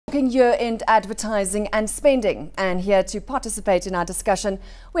Year-end advertising and spending, and here to participate in our discussion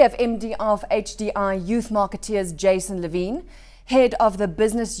we have MD of HDI Youth Marketeers Jason Levine, Head of the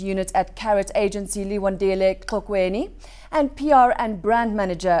Business Unit at Carrot Agency Liwandile Xokweni, and PR and Brand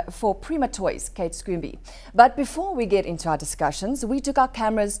Manager for Prima Toys Kate Scooby. But before we get into our discussions, we took our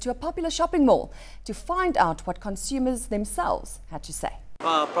cameras to a popular shopping mall to find out what consumers themselves had to say.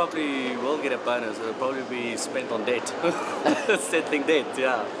 Probably will get a bonus. It'll probably be spent on debt. Settling debt,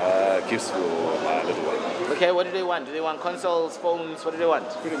 yeah. Gifts for my little one. Okay, what do they want? Do they want consoles, phones? What do they want?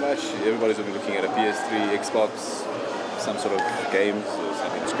 Pretty much everybody's going to be looking at a PS3, Xbox, some sort of games or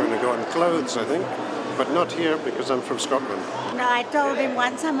something. It's going to go on clothes, I think, but not here because I'm from Scotland. No, I told him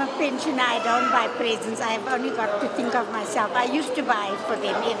once I'm a pensioner, I don't buy presents. I've only got to think of myself. I used to buy for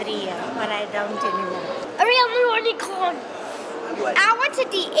them every year, but I don't anymore. A real unicorn. I want a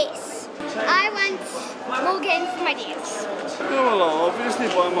DS. I want more games for my DS. Well, I'll obviously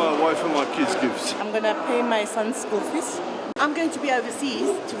buy my wife and my kids gifts. I'm going to pay my son's school fees. I'm going to be overseas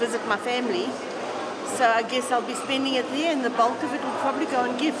to visit my family, so I guess I'll be spending it there, and the bulk of it will probably go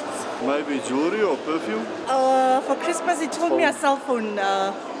on gifts. Maybe jewelry or perfume? For Christmas he told me a cell phone,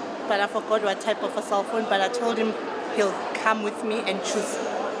 but I forgot what type of a cell phone, but I told him he'll come with me and choose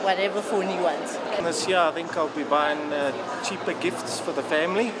whatever phone he wants. This year I think I'll be buying cheaper gifts for the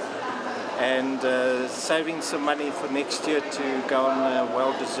family and saving some money for next year to go on a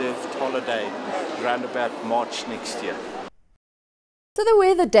well-deserved holiday around about March next year. So there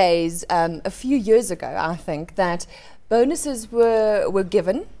were the days a few years ago, I think, that bonuses were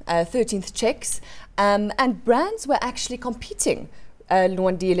given, 13th checks, and brands were actually competing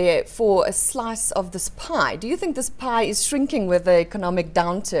Luandile, for a slice of this pie. Do you think this pie is shrinking with the economic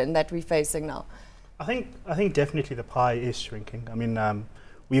downturn that we're facing now? I think definitely the pie is shrinking. I mean,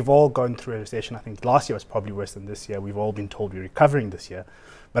 we've all gone through a recession. I think last year was probably worse than this year. We've all been told we're recovering this year,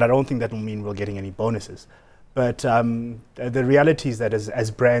 but I don't think that will mean we're getting any bonuses. But the reality is that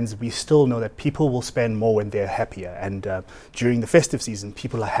as brands, we still know that people will spend more when they're happier. And during the festive season,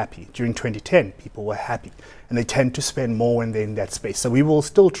 people are happy. During 2010, people were happy. And they tend to spend more when they're in that space. So we will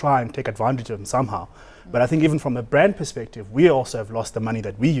still try and take advantage of them somehow. But I think even from a brand perspective, we also have lost the money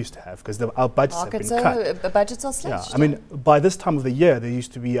that we used to have because our budgets have been cut. Budgets are slashed. Yeah, I mean, by this time of the year, there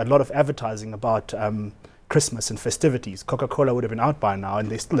used to be a lot of advertising about Christmas and festivities. Coca-Cola would have been out by now, and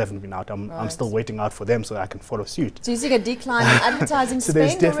they still haven't been out. I'm still waiting out for them so that I can follow suit. So you're seeing a decline in advertising so spend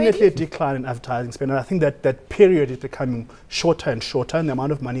there's definitely already? a decline in advertising spend, and I think that period is becoming shorter and shorter, and the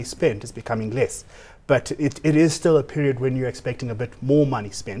amount of money spent is becoming less. But it is still a period when you're expecting a bit more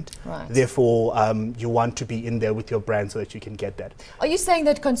money spent. Right. Therefore, you want to be in there with your brand so that you can get that. Are you saying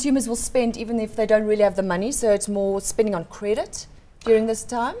that consumers will spend even if they don't really have the money, so it's more spending on credit during this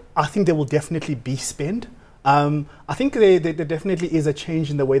time? I think there will definitely be spend. I think there definitely is a change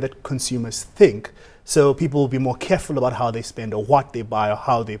in the way that consumers think. So people will be more careful about how they spend or what they buy or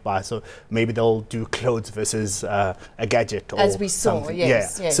how they buy. So maybe they'll do clothes versus a gadget or as we saw, something.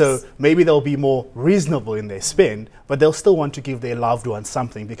 yes, Yeah. yes. So maybe they'll be more reasonable in their spend, but they'll still want to give their loved ones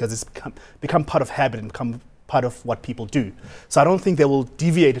something because it's become part of habit and become part of what people do. So I don't think they will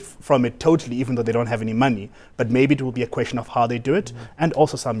deviate from it totally, even though they don't have any money, but maybe it will be a question of how they do it and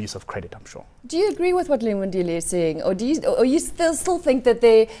also some use of credit, I'm sure. Do you agree with what Liwandile is saying, or you still think that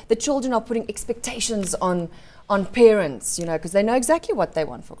the children are putting expectations on parents, you know, because they know exactly what they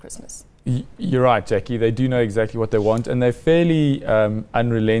want for Christmas? You're right, Jackie. They do know exactly what they want, and they're fairly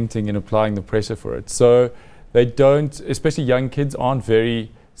unrelenting in applying the pressure for it. So they don't, especially young kids, aren't very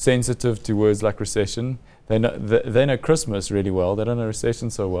sensitive to words like recession. They know Christmas really well. They don't know recession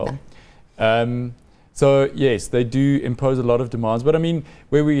so well. No. So yes, they do impose a lot of demands. But I mean,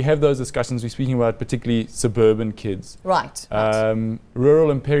 where we have those discussions, we're speaking about particularly suburban kids. Right.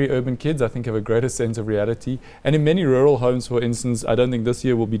 Rural and peri-urban kids, I think, have a greater sense of reality. And in many rural homes, for instance, I don't think this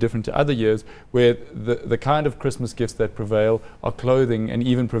year will be different to other years, where the kind of Christmas gifts that prevail are clothing and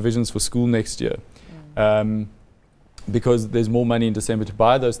even provisions for school next year. Because there's more money in December to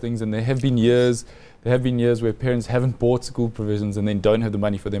buy those things, and there have been years where parents haven't bought school provisions and then don't have the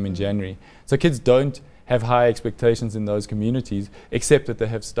money for them in January. So kids don't have high expectations in those communities, except that they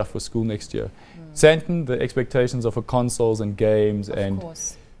have stuff for school next year. Sandton, the expectations are for consoles and games and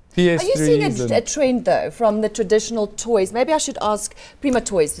PS3s. Are you seeing a trend, though, from the traditional toys? Maybe I should ask Prima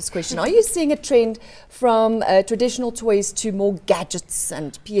Toys this question. Are you seeing a trend from traditional toys to more gadgets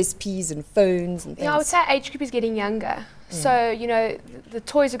and PSPs and phones and things? Yeah, I would say age group is getting younger. So, you know, the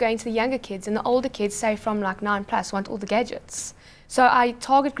toys are going to the younger kids, and the older kids, say from like 9+, want all the gadgets. So our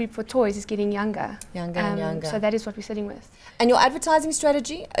target group for toys is getting younger. Younger and younger. So that is what we're sitting with. And your advertising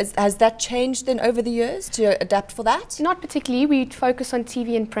strategy, has that changed then over the years to adapt for that? Not particularly. We focus on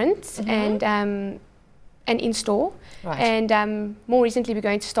TV and print and in-store. Right. And more recently, we're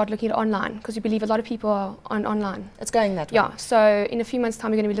going to start looking at online because we believe a lot of people are online. It's going that way. Yeah. So in a few months'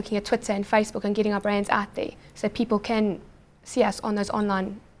 time, we're going to be looking at Twitter and Facebook and getting our brands out there so people can see us on those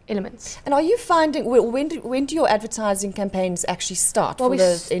online elements. And are you finding, when do your advertising campaigns actually start for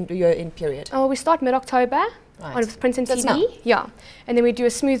the year-end period? Oh, we start mid-October. Right. On print and That's TV, now. yeah, and then we do a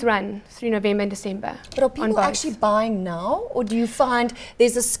smooth run through November and December. But are people actually buying now, or do you find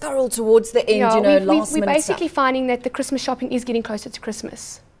there's a scurry towards the end, you know, last minute we're basically stuff? finding that the Christmas shopping is getting closer to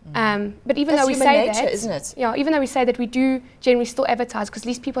Christmas. But even That's though we human say nature, that, isn't it? Yeah, even though we say that, we do generally still advertise because at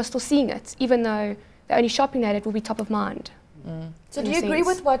least people are still seeing it, even though they're only shopping at it will be top of mind. So do you agree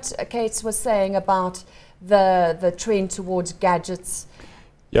with what Kate was saying about the trend towards gadgets?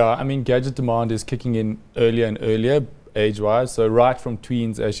 Yeah, I mean, gadget demand is kicking in earlier and earlier, age-wise. So right from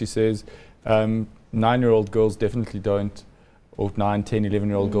tweens, as she says, 9-year-old girls definitely don't, or 9, 10,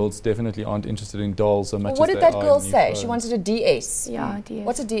 11-year-old girls definitely aren't interested in dolls so much. What as did they that are girl in new say? phones. She wanted a DS. Yeah, DS.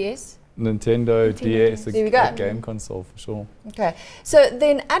 What's a DS? Nintendo DS, There we go. a game console for sure. Okay, so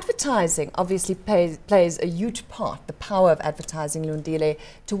then advertising obviously plays a huge part, the power of advertising, Lundile,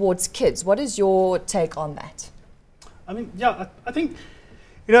 towards kids. What is your take on that? I mean, yeah, I think,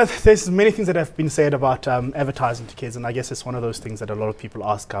 you know, there's many things that have been said about advertising to kids, and I guess it's one of those things that a lot of people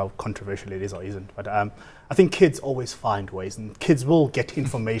ask how controversial it is or isn't. But I think kids always find ways, and kids will get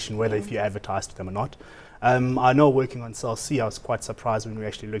information whether if you advertise to them or not. I know working on Cell C, I was quite surprised when we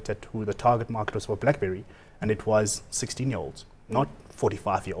actually looked at who the target market was for BlackBerry, and it was 16-year-olds, not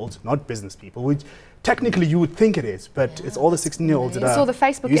 45-year-olds, not business people, which technically you would think it is, but it's all the 16-year-olds that are all the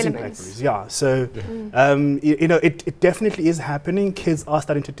Facebook using elements. BlackBerries. Yeah, so you know, it definitely is happening. Kids are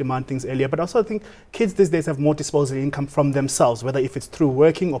starting to demand things earlier, but also I think kids these days have more disposable income from themselves, whether if it's through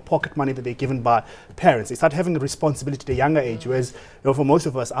working or pocket money that they're given by parents. They start having a responsibility at a younger age, whereas, you know, for most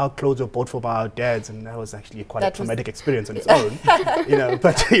of us, our clothes were bought for by our dads, and that was actually quite a traumatic experience on its own. You know,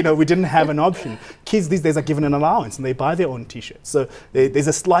 but you know, we didn't have an option. Kids these days are given an allowance, and they buy their own T-shirts. So there's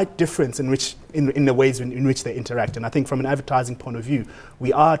a slight difference in which in the ways in which they interact. And I think from an advertising point of view,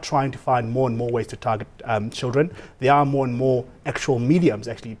 we are trying to find more and more ways to target children. There are more and more actual mediums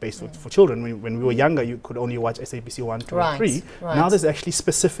actually based for children. When we were younger, you could only watch SABC 1, 2, and 3. Right. Now there's actually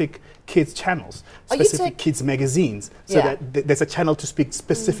specific kids channels, specific kids magazines, so that there's a channel to speak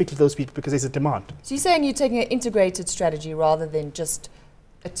specifically to those people because there's a demand. So you're saying you're taking an integrated strategy rather than just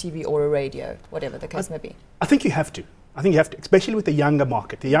a TV or a radio, whatever the case may be? I think you have to. I think you have to, especially with the younger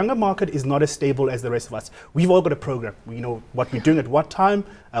market. The younger market is not as stable as the rest of us. We've all got a program. We know what we're doing at what time,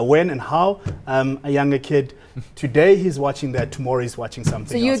 when and how. A younger kid, today he's watching that, tomorrow he's watching something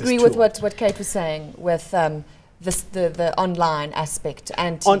else. So you agree with what Kate was saying with the online aspect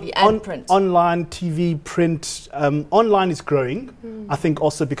and TV and print? Online, TV, print. Online is growing. I think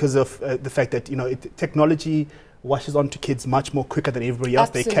also because of the fact that, you know, technology washes onto kids much more quicker than everybody else.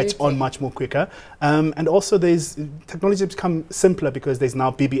 Absolutely. They catch on much more quicker. And also technology has become simpler because there's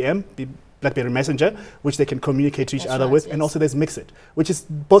now BBM, BlackBerry Messenger, which they can communicate to each other with. And also there's Mixit, which is,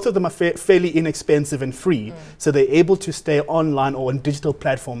 both of them are fairly inexpensive and free. So they're able to stay online or on digital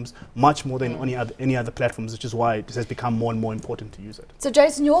platforms much more than any other platforms, which is why it has become more and more important to use it. So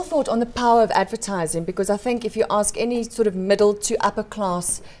Jason, your thought on the power of advertising, because I think if you ask any sort of middle to upper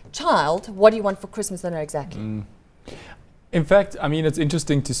class child, what do you want for Christmas, they know exactly. In fact, I mean, it's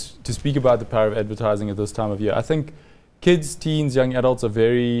interesting to speak about the power of advertising at this time of year. I think kids, teens, young adults are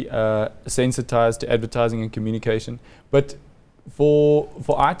very sensitized to advertising and communication. But for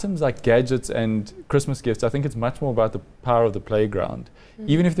items like gadgets and Christmas gifts, I think it's much more about the power of the playground.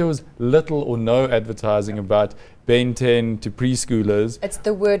 Even if there was little or no advertising about Ben 10 to preschoolers, it's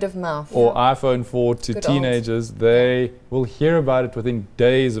the word of mouth. Or iPhone 4 to teenagers, they will hear about it within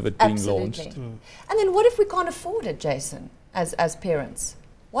days of it being launched. And then what if we can't afford it, Jason, as parents?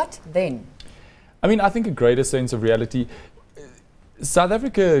 What then? I mean, I think a greater sense of reality. South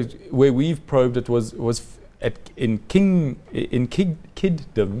Africa, where we've probed it, was in kiddom,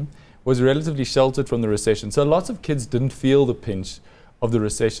 was relatively sheltered from the recession. So lots of kids didn't feel the pinch of the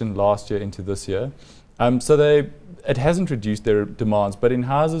recession last year into this year. So it hasn't reduced their demands. But in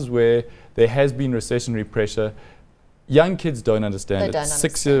houses where there has been recessionary pressure, young kids don't understand it.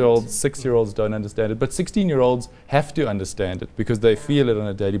 Six-year-olds don't understand it. But 16-year-olds have to understand it because they feel it on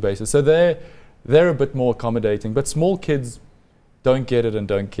a daily basis. So they're a bit more accommodating. But small kids don't get it and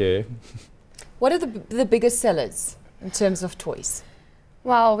don't care. What are the biggest sellers in terms of toys?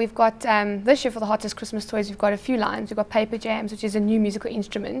 Well, we've got, this year for the hottest Christmas toys, we've got a few lines. We've got paper jams, which is a new musical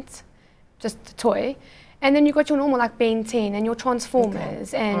instrument, just a toy. And then you've got your normal like Ben 10 and your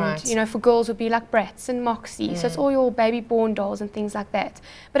Transformers, and you know, for girls would be like Bratz and Moxie. So it's all your baby born dolls and things like that.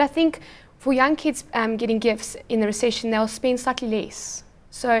 But I think for young kids getting gifts in the recession, they'll spend slightly less.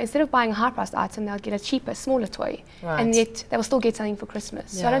 So instead of buying a high-priced item, they'll get a cheaper, smaller toy, and yet they will still get something for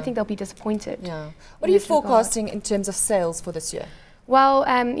Christmas. So I don't think they'll be disappointed. What are you forecasting in terms of sales for this year? Well,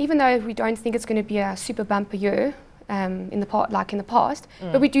 even though we don't think it's going to be a super bumper year in the past,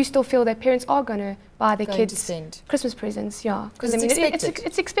 but we do still feel that parents are going to buy their kids Christmas presents. Because I mean,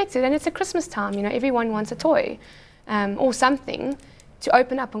 it's expected, and it's a Christmas time. You know, everyone wants a toy or something to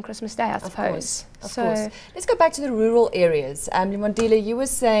open up on Christmas Day, I suppose. Of course. Let's go back to the rural areas. Mondile, you were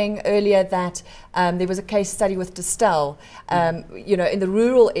saying earlier that there was a case study with Distel, you know, in the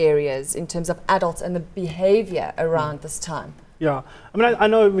rural areas in terms of adults and the behaviour around this time. Yeah, I mean, I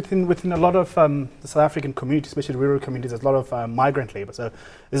know within a lot of the South African community, especially the rural communities, there's a lot of migrant labour. So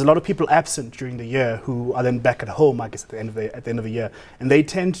there's a lot of people absent during the year who are then back at home, I guess, at the end of the year, and they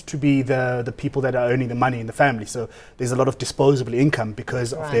tend to be the people that are earning the money in the family. So there's a lot of disposable income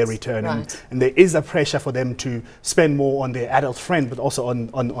because of their return, and there is a pressure for them to spend more on their adult friend, but also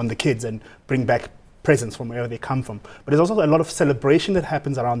on the kids, and bring back presents from wherever they come from. But there's also a lot of celebration that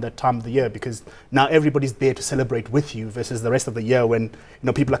happens around that time of the year, because now everybody's there to celebrate with you versus the rest of the year when, you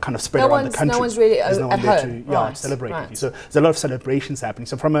know, people are kind of spread around the country. No one's really at home to celebrate with you. So there's a lot of celebrations happening.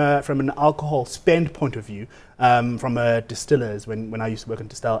 So from an alcohol spend point of view, from a distillers, when I used to work in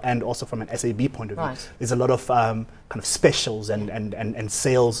Distel, and also from an SAB point of view, there's a lot of kind of specials and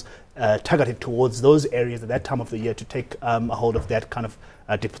sales targeted towards those areas at that time of the year to take a hold of that kind of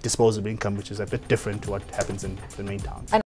disposable income, which is a bit different to what happens in the main towns.